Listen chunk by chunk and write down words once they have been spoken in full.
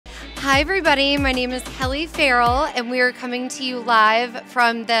Hi everybody, my name is Ferrell and we are coming to you live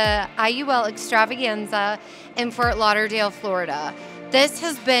from the IUL Extravaganza in Fort Lauderdale, Florida. This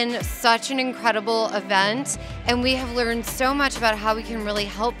has been such an incredible event and we have learned so much about how we can really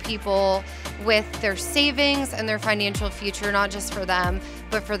help people with their savings and their financial future, not just for them,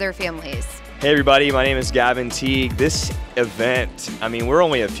 but for their families. Hey everybody, my name is Gavin Teague. This event, we're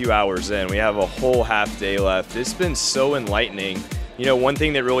only a few hours in. We have a whole half day left. It's been so enlightening. You know, one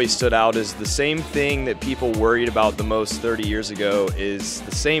thing that really stood out is the same thing that people worried about the most 30 years ago is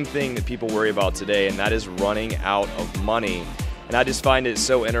the same thing that people worry about today, and that is running out of money. And I just find it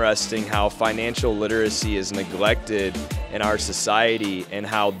so interesting how financial literacy is neglected in our society and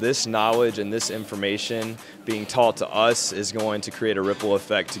how this knowledge and this information being taught to us is going to create a ripple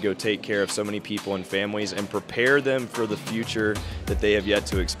effect to go take care of so many people and families and prepare them for the future that they have yet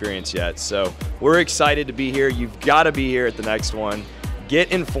to experience yet. So we're excited to be here. You've got to be here at the next one.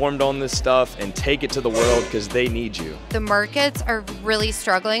 Get informed on this stuff and take it to the world because they need you. The markets are really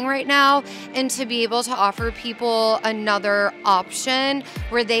struggling right now, and to be able to offer people another option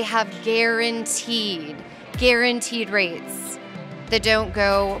where they have guaranteed rates that don't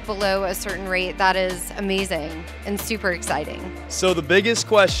go below a certain rate, that is amazing and super exciting. So the biggest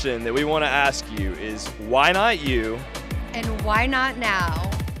question that we want to ask you is why not you? And why not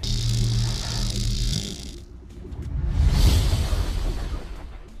now?